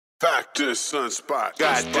Factor Sunspot.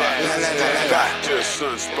 Got that. Factor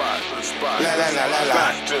Sunspot.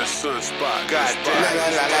 Factor Sunspot. Got that.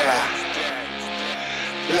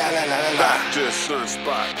 Factor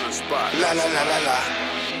Sunspot.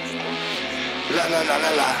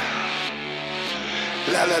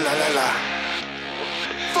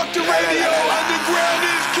 Fuck the radio, underground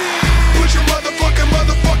is king. Put your motherfucking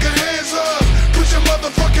hands up. Put your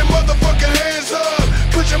motherfucking hands up.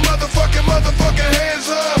 Put your motherfucking hands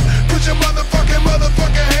up. Put your motherfucking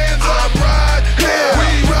hands up. I'm right here. We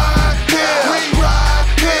ride here. We ride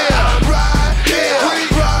here. I'm right here. We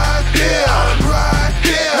ride here. I'm right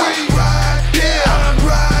here. We ride here. I'm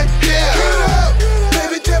right here. Get up,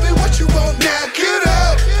 baby, tell me what you want now. Get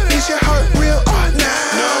up. Is your heart real or not?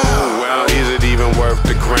 No, well, is it even worth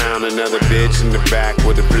the crown? Another bitch in the back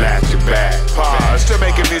with a plastic bag. Pause. Still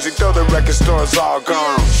making music, though the record store's all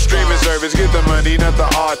gone. Streaming service, get the money, not the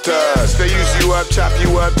artists. They use you up, chop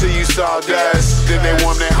you up till you sawdust. Then they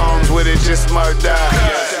warm their homes with it, just murder.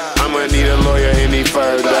 I'ma need a lawyer any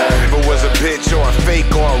further. If it was a bitch or a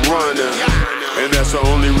fake or a runner. And that's the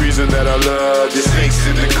only reason that I love you. Snakes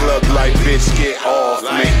in the club like bitch, get off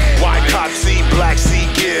me. White cop see, black see,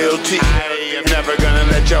 guilty. I'm never gonna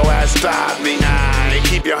let your ass stop me.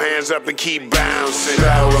 Keep your hands up and keep bouncing.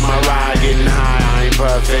 Slow with my ride, getting high, I ain't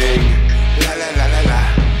perfect. La la la la la.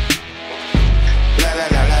 La la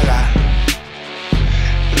la la la.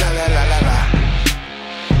 La la la la la.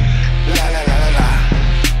 La la la la la.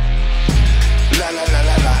 La la la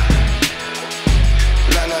la la.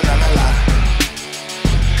 La la la la la.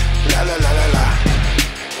 La la la la la.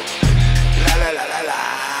 La la la la la.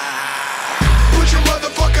 Put your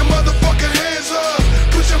motherfucking hands up.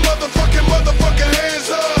 Put your motherfucking hands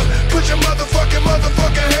up. Put your motherfucking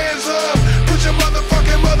hands up. Put your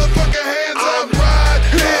motherfucking hands up. I'm right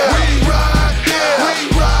here. We ride here. We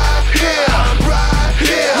ride here. I'm right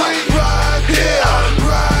here. We ride here. I'm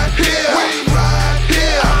right here. We ride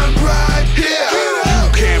here. I'm right here. You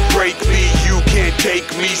can't break me. You can't take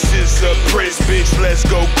me. Since a prince, bitch, let's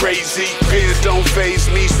go crazy. Fears don't faze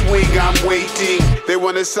me. Swing, I'm waiting. They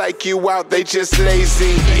wanna psych you out, they just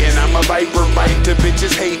lazy. And I'm a viper, bite to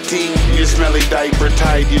bitches hating. You smelly diaper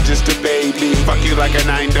tight, you're just a baby. Fuck you like a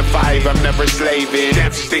 9 to 5, I'm never slaving.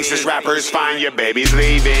 Damn, she thinks this rapper's fine, your baby's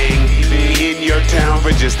leaving. In your town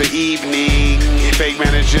for just the evening. Fake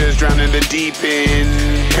managers drowning the deep end.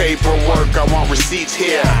 Paperwork, I want receipts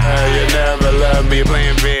here. You never love me,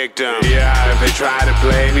 playing victim. Yeah, if they try to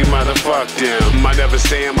play me, motherfuck them. I never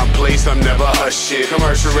stay in my place, I'm never hushing.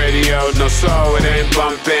 Commercial radio, no soul, it ain't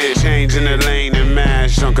bumping. Changing the lane and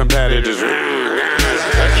mash on competitors.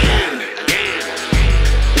 Again.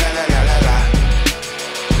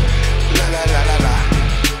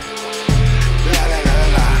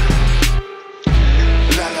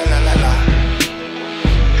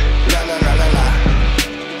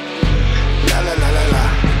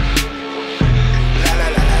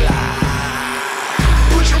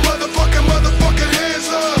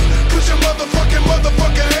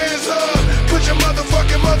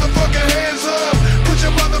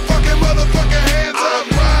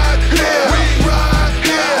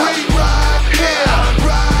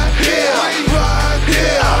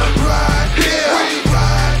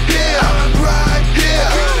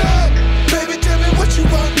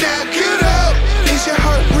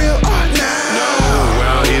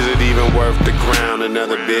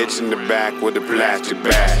 Another bitch in the back with a plastic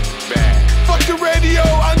bag. Fuck the radio,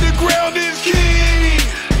 underground is king.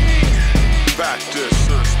 Factor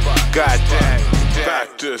Sunspot. Got that.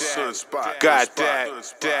 Factor Sunspot. Got that.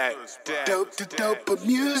 Dope to dope of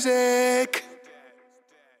music.